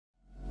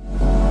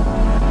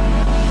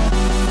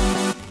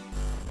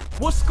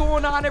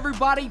going on,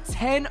 everybody?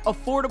 10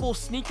 affordable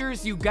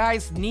sneakers you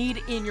guys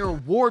need in your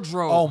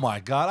wardrobe. Oh my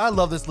God, I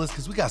love this list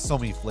because we got so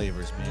many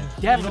flavors, man.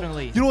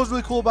 Definitely. You know what's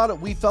really cool about it?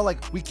 We felt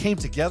like we came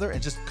together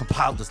and just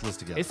compiled this list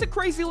together. It's a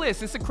crazy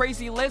list. It's a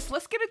crazy list.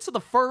 Let's get into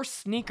the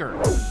first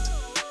sneaker.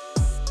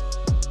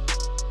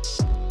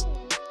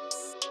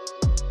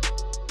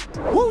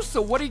 Woo,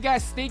 so what are you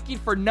guys thinking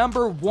for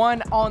number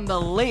 1 on the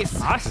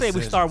list? I say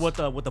we start with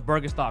the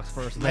Birkenstocks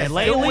first, man.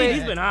 Let's do Lately, it.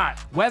 he's been hot.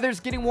 Weather's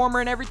getting warmer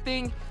and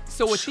everything.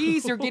 So with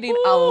these, you're getting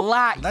a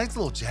lot. Nice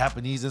little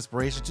Japanese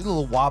inspiration. You know, a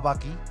little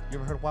wabaki. You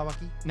ever heard of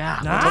wabaki?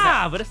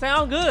 Nah. But it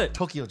sounds good.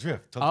 Tokyo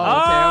Drift. Oh, okay.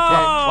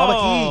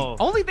 Wabaki.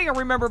 Only thing I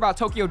remember about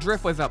Tokyo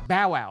Drift was a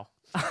Bow Wow.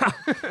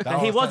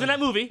 He was in that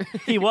movie.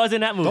 He was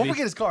in that movie. Don't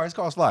forget his car. His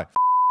car's fly.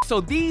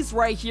 So these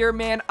right here,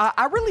 man,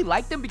 I really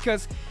like them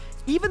because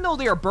even though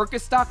they are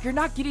Birkenstock, you're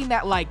not getting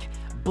that like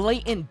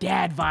blatant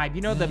dad vibe.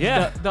 You know,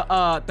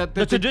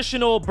 the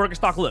traditional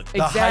Birkenstock look.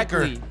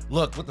 Exactly. The hiker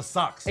look with the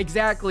socks.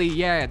 Exactly,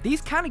 yeah.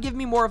 These kind of give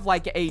me more of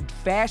like a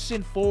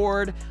fashion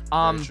forward,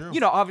 true.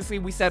 you know, obviously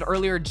we said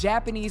earlier,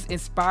 Japanese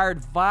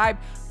inspired vibe.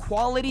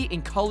 Quality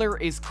and color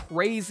is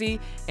crazy,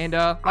 and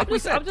like we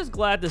said, I'm just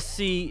glad to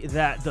see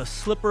that the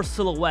slipper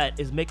silhouette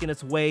is making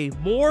its way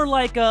more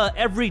like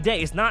every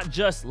day. It's not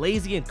just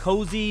lazy and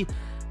cozy.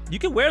 You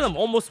can wear them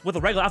almost with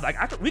a regular outfit.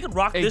 Like, we could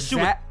rock this shoe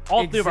with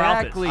all three of our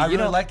outfits. I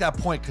really like that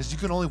point because you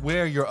can only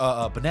wear your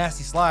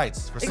Banassi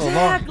slides for so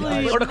long.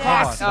 Exactly. Or the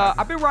Crocs.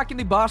 I've been rocking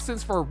the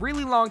Bostons for a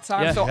really long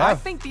time, Yeah. so I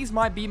think these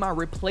might be my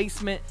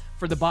replacement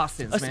for the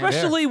Bostons,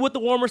 especially with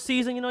the warmer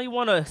season. You know, you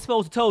want to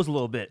expose the toes a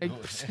little bit.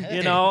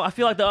 You know, I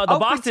feel like the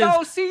Bostons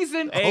toe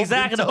season.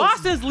 Exactly. The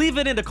Bostons leave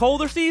it in the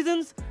colder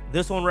seasons.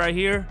 This one right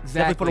here,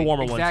 definitely for the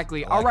warmer ones.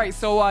 Exactly. All right,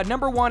 so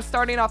number 1,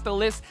 starting off the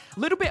list, a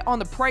little bit on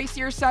the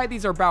pricier side.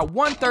 These are about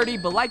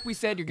 $130, but like we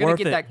said, you're gonna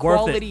get that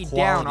quality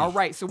down. All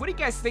right, so what are you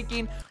guys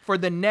thinking for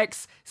the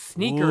next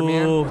sneaker,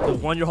 man? The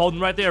one you're holding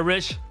right there,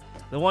 Rich.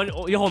 The one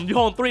you're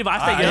holding 3, but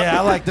I say yeah,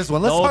 I like this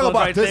one. Let's talk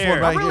about this one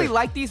right here. I really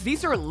like these.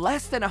 These are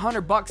less than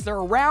 $100. They're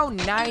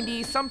around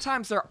 90.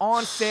 Sometimes they're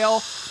on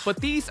sale, but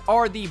these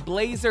are the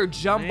Blazer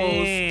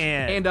Jumbos,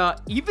 and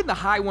even the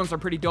high ones are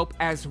pretty dope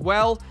as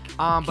well.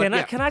 Can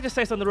I just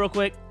say something real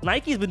quick?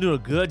 Nike's been doing a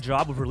good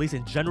job of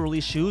releasing general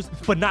release shoes,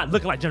 but not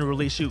looking like general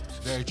release shoes.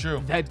 Very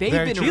true. These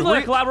are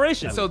a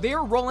collaboration. So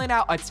they're rolling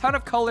out a ton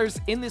of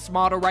colors in this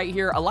model right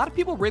here. A lot of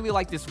people really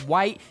like this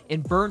white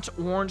and burnt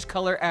orange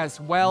color as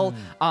well.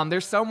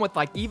 There's some with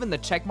like even the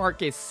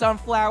checkmark is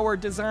sunflower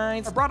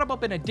designs. I brought them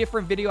up in a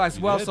different video as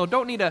well, so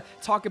don't need to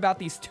talk about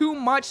these too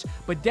much,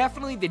 but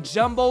definitely the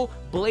Jumbo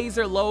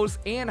Blazer lows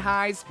and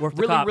highs,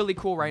 really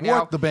cool right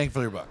now. Worth the bang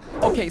for your buck.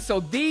 Okay, so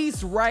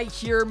these right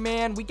here,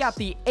 man, we got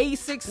the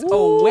Asics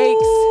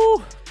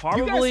Awakes.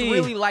 You guys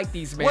really like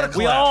these, man.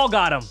 We all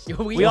got them.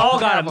 We all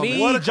got them.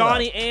 Me,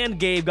 Johnny, and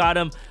Gabe got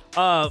them.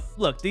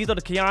 Look, these are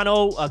the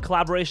Keanu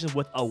collaborations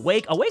with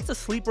Awake. Awake's a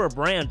sleeper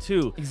brand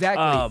too.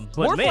 Exactly.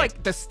 But more of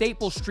like the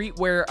staple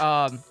streetwear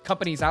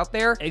companies out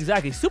there.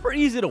 Exactly. Super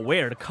easy to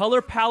wear. The color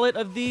palette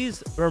of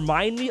these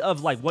remind me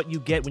of like what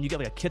you get when you get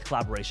like a kid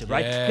collaboration,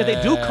 right? Because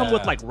they do come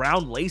with like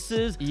round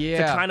laces to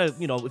kind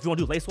of, you know, if you want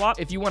to do lace swap.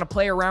 If you want to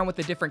play around with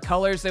the different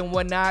colors and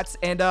whatnot.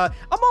 And I'm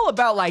all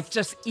about like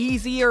just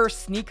easier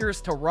sneakers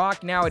to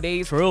rock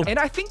nowadays. True. And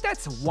I think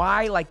that's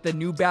why like the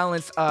New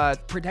Balance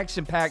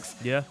protection packs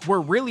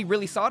were really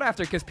sought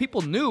after, because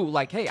people knew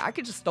like, hey, I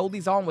could just throw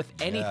these on with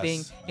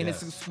anything and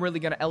it's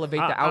really gonna elevate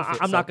the outfit.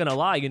 I'm not gonna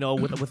lie, you know,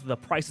 with the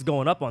prices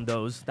going up on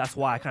those, that's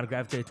why I kind of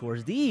gravitated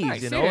towards these.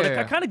 Nice, you know,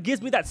 it kind of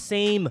gives me that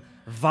same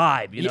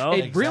vibe, you know.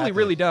 It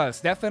really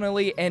does,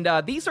 definitely. And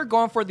these are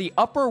going for the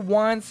upper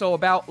one, so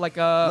about like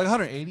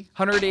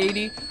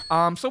 180.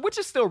 So which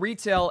is still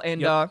retail,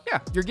 and yeah,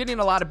 you're getting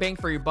a lot of bang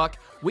for your buck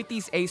with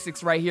these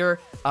Asics right here.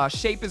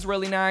 Shape is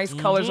really nice,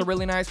 colors are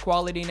really nice,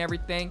 quality and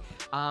everything.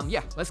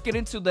 Yeah, let's get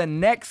into the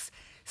next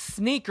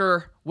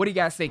sneaker. What are you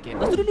guys thinking?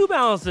 Let's do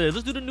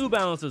the New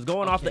Balances.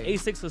 Going off the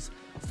Asics, let's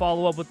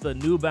follow up with the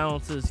New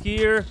Balances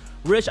here.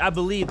 Rich, I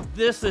believe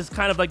this is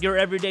kind of like your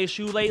everyday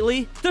shoe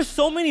lately. There's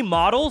so many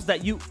models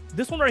that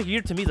this one right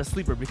here to me is a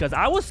sleeper, because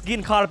I was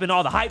getting caught up in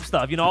all the hype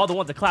stuff, you know, all the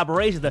ones, the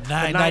collaborations, the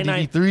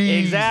 993s.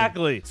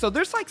 Exactly. So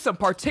there's like some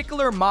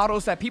particular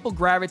models that people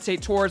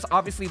gravitate towards.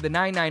 Obviously the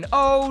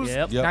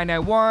 990s,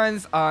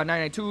 991s,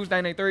 992s,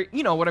 993,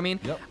 you know what I mean?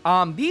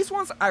 These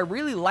ones I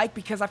really like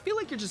because I feel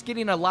like you're just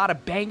getting a lot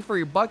of bang for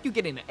your buck. You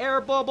get an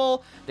air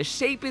bubble, the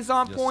shape is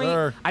on point.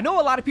 Sir. I know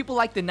a lot of people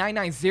like the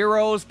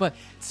 990s, but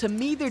to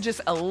me they're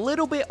just a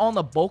little bit on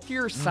the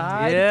bulkier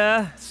side.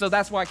 Yeah. So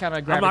that's why I kind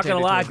of gravitated.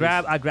 I'm not gonna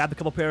lie, I grabbed a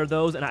couple pair of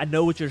those, and I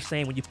know what you're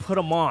saying when you put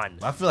them on.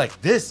 I feel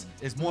like this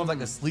is more of like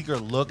a sleeker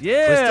look.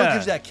 Yeah. But it still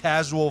gives you that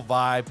casual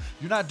vibe.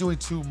 You're not doing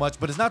too much,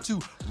 but it's not too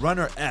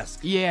runner-esque.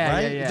 Yeah,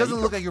 right? yeah. It doesn't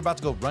look like you're about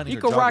to go running. You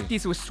can rock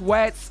these with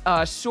sweats,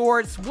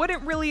 shorts.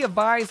 Wouldn't really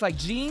advise like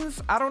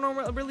jeans. I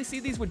don't really see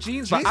these with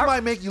jeans. Jeans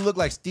might make you look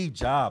like Steve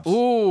Jobs.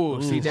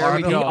 Ooh, see, there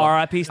we go.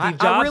 R.I.P. Steve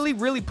Jobs. I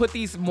really put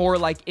these more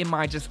like in my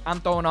fine. Just I'm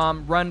throwing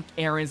on, run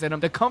errands in them.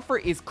 The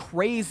comfort is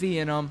crazy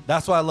in them.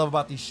 That's what I love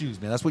about these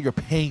shoes, man. That's what you're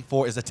paying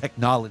for is the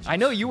technology. I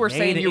know you were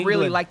saying you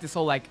really like this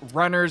whole like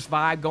runner's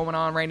vibe going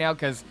on right now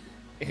because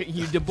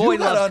the boy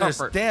loves comfort.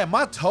 Understand,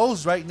 my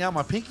toes right now,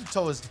 my pinky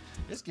toe is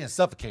it's getting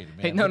suffocated,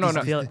 man. Hey,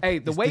 no. Hey,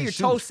 the way your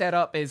toe set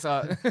up is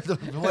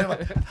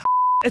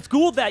It's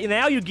cool that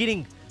now you're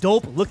getting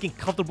dope looking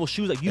comfortable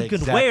shoes that you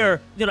can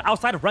wear,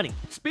 outside of running.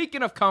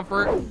 Speaking of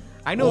comfort,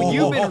 I know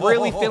you've been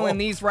really feeling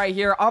these right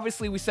here.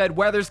 Obviously, we said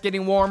weather's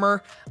getting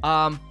warmer.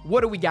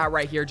 What do we got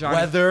right here, Johnny?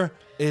 Weather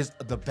is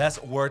the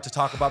best word to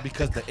talk about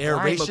because the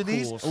aeration of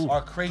these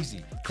are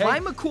crazy.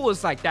 Climate cool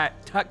is like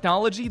that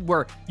technology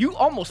where you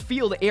almost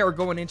feel the air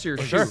going into your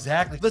shirt.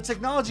 Exactly. The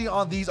technology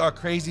on these are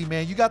crazy,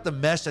 man. You got the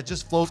mesh that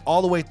just flows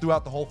all the way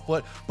throughout the whole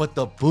foot, but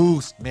the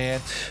boost,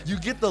 man. You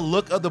get the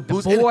look of the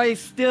boost. The boy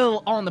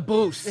still on the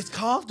boost. It's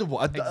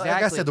comfortable. Exactly.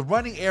 Like I said, the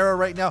running era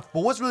right now. But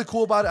what's really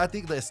cool about it, I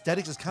think the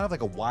aesthetics is kind of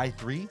like a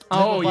Y3.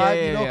 Oh, yeah,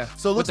 vibe, you know?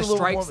 So it looks with a the little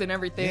stripes more, and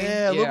everything.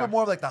 Yeah, a little bit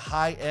more of like the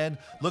high-end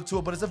look to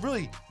it, but it's a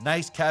really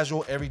nice,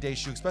 casual, everyday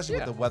shoe, especially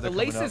with the weather The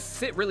coming laces up.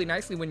 sit really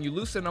nicely when you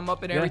loosen them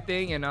up and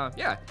everything. And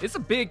it's a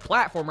big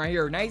platform right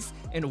here. Nice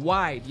and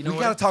wide. You know, we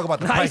got to talk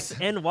about the nice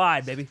price. and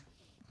wide, baby.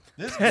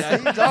 This guy,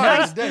 he's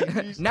dark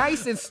today.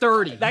 Nice and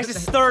sturdy. Nice and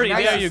sturdy.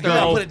 There you You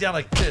gotta go. put it down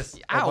like this.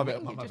 Ow, Oh,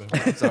 my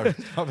bad. Sorry.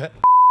 My bad.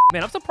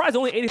 Man, I'm surprised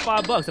only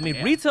 $85. I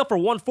mean, retail for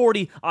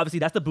 $140. Obviously,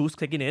 that's the boost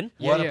kicking in.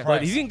 What a price.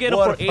 But if you can get them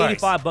for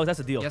 $85, that's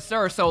a deal. Yes,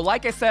 sir. So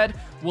like I said,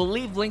 we'll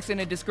leave links in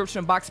the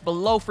description box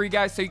below for you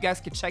guys so you guys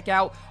can check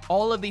out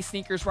all of these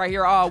sneakers right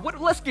here.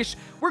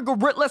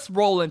 Let's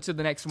roll into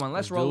the next one.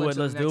 Let's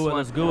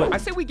do it. I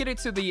say we get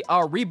into the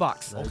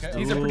Reeboks. Okay.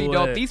 These are pretty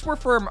dope. These were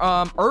from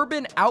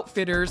Urban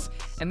Outfitters,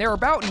 and they're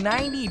about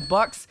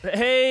 $90.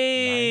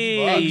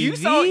 Hey,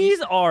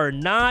 these are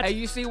not. Hey,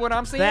 you see what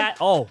I'm saying?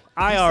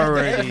 I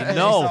already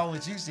know.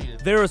 What you see.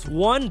 There is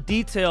one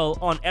detail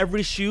on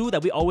every shoe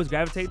that we always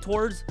gravitate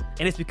towards,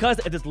 and it's because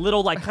of this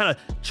little like kind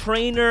of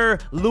trainer,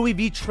 Louis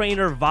V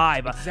trainer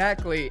vibe.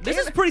 Exactly. This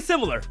is pretty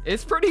similar.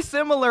 It's pretty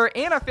similar,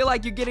 and I feel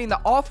like you're getting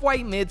the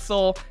off-white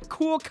midsole,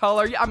 cool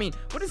color. I mean,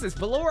 what is this,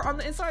 velour on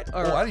the inside?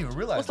 I didn't even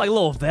realize. It's like a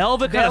little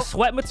velvet kind of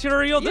sweat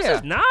material. This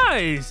is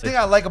nice. The thing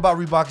I like about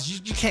Reebok is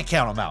you can't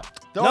count them out.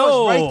 They're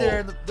always right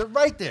there. They're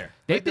right there.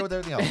 Right there with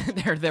everything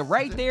else. They're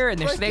right there, and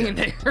they're staying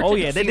there. Oh,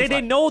 yeah.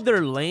 They know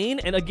their lane.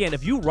 And again,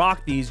 if you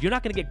rock these, you're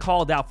not going to get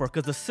called out for it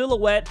because the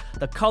silhouette,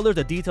 the colors,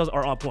 the details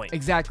are on point.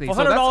 Exactly. For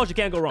 $100, you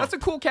can't go wrong. That's a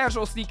cool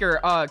casual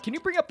sneaker. Can you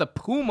bring up the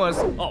Pumas?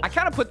 I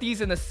kind of put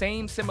these in the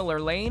same similar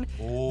lane.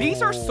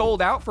 These are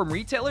sold out from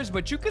retailers,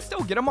 but you can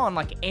still get them on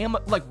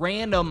like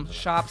random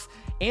shops.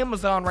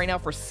 Amazon right now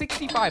for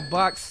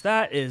 $65.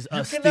 That is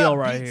a steal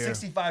right here.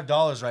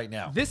 $65 right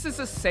now. This is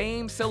the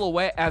same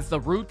silhouette as the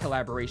Rude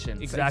collaboration.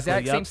 Exactly.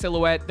 Exact same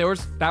silhouette.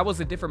 That was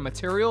a different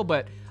material,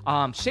 but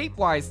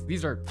shape-wise,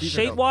 these are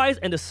shape-wise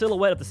and the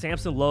silhouette of the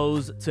Samson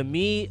Lows, to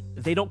me,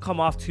 they don't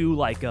come off too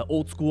like an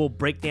old school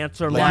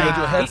breakdancer.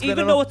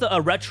 Even though it's a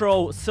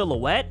retro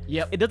silhouette,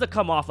 it doesn't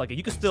come off like it.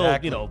 You can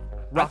still,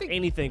 rock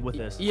anything with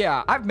this.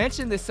 Yeah, I've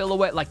mentioned this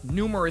silhouette like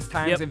numerous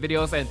times in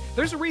videos, and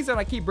there's a reason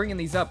I keep bringing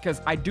these up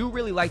because I do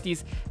really like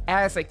these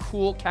as a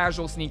cool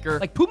casual sneaker.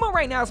 Like Puma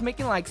right now is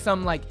making like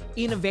some like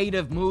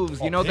innovative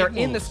moves. You know, they're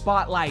in the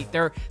spotlight.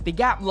 They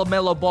got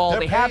LaMelo Ball.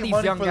 They have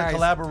these young guys.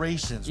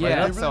 Collaborations, right?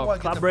 Yeah, really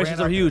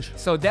collaborations are huge.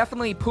 So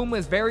definitely Puma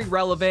is very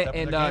relevant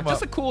and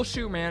just a cool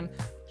shoe, man.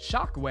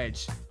 Shock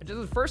wedge. This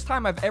is the first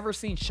time I've ever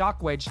seen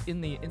shock wedge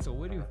in the insole.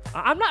 What do you?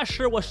 I'm not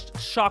sure what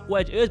shock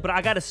wedge is, but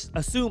I gotta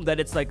assume that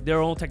it's like their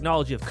own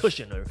technology of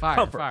cushion or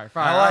comfort. Fire.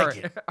 I like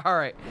it. All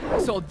right.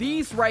 So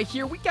these right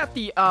here, we got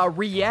the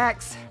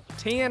Reacts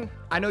 10.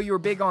 I know you were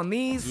big on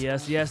these.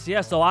 Yes.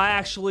 So I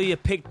actually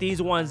picked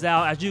these ones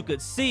out. As you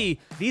could see,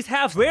 these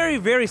have very,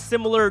 very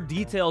similar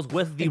details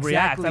with the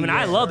Reacts. I mean,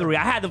 I love the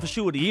Reacts. I had them for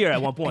shoe of the year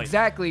at one point.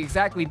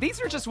 Exactly.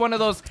 These are just one of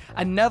those,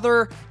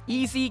 another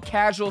easy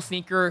casual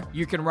sneaker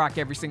you can rock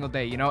every single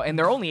day, you know, and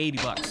they're only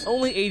 $80.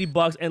 Only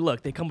 $80, and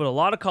look, they come with a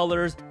lot of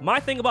colors. My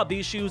thing about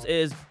these shoes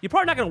is you're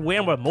probably not gonna wear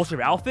them with most of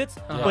your outfits,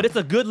 but it's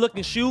a good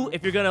looking shoe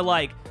if you're gonna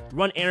like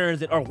run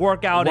errands or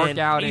work out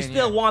and you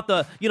still want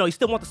the, you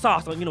still want the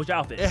socks on, your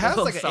outfit. It has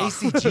like an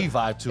ACG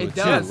vibe to it,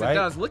 does, too, right? It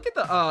does. Look at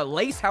the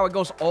lace, how it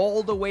goes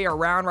all the way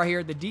around right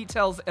here. The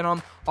details in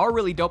them are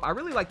really dope. I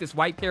really like this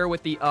white pair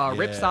with the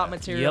ripstop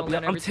material.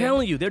 Yep. I'm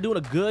telling you, they're doing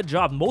a good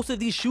job. Most of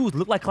these shoes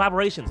look like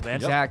collaborations, man.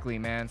 Exactly,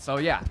 man. So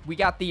yeah, we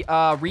got the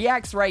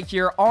Reacts right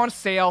here on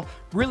sale,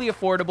 really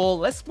affordable.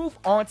 Let's move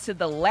on to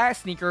the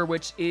last sneaker,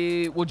 which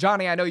is, well,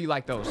 Johnny, I know you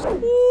like those.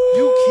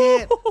 You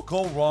can't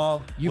go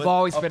wrong. You've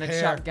always been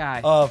a Chuck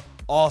guy. Of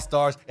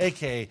All-Stars,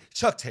 aka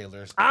Chuck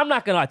Taylors. I'm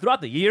not gonna lie. Throughout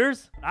the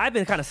years, I've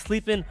been kind of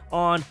sleeping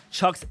on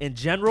Chucks in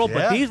general,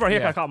 but these right here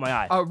kind of caught my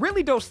eye. A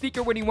really dope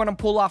sneaker when you want to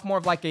pull off more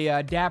of like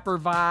a dapper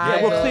vibe.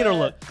 Yeah, well, cleaner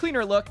look.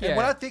 Cleaner look, yeah. And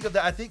when I think of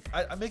that, I think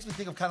it makes me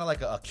think of kind of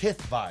like a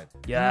Kith vibe.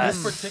 Yeah.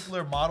 This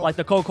particular model. Like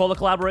the Coca-Cola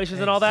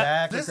collaborations and all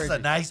that. This is a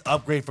nice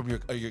upgrade from your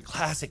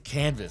classic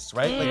canvas,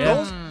 right? Like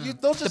Yeah.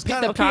 those just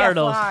kind I'm of tired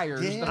of those.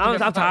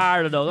 I'm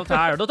tired of those. I'm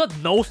tired of those.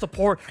 There's no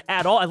support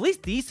at all. At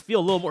least these feel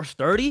a little more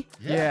sturdy.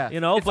 Yeah. You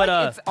know, it's but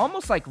like, it's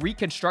almost like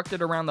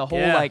reconstructed around the whole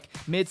like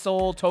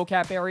midsole, toe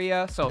cap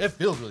area. So it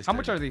feels really sturdy. How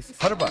much are these?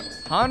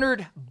 $100.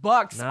 $100.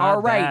 Not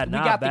All right. bad, We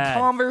not got bad. the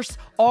Converse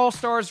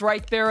All-Stars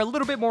right there. A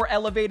little bit more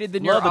elevated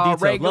than Love your the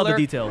details. regular. Love the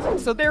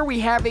details. So there we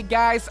have it,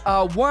 guys.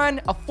 One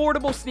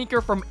affordable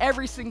sneaker from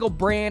every single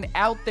brand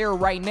out there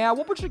right now.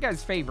 What was your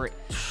guys' favorite?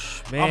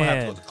 Man. I'm gonna have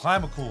to go with the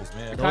Climacools,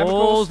 man.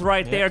 Those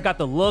right there got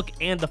the look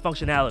and the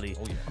functionality.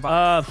 Oh,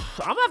 yeah. I'm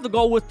gonna have to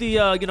go with the,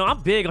 you know,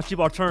 I'm big on cheap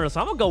alternatives,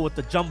 so I'm gonna go with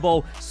the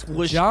Jumbo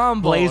Swish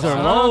Jumbo. Blazer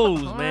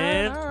lows,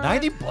 man.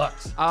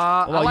 $90.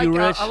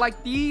 I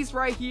like these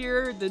right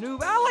here. The new,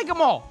 I like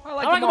them all. I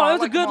like them all. It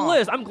was a good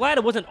list. I'm glad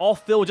it wasn't all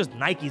filled with just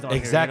Nikes on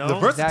Exactly. here.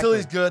 The versatility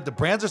is good. The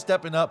brands are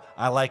stepping up.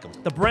 I like them.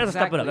 The brands are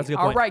stepping up. That's a good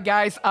point. All right,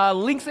 guys.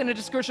 Links in the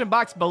description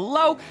box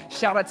below.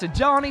 Shout out to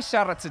Johnny.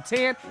 Shout out to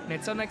Tan. And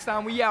until next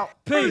time, we out.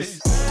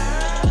 Peace.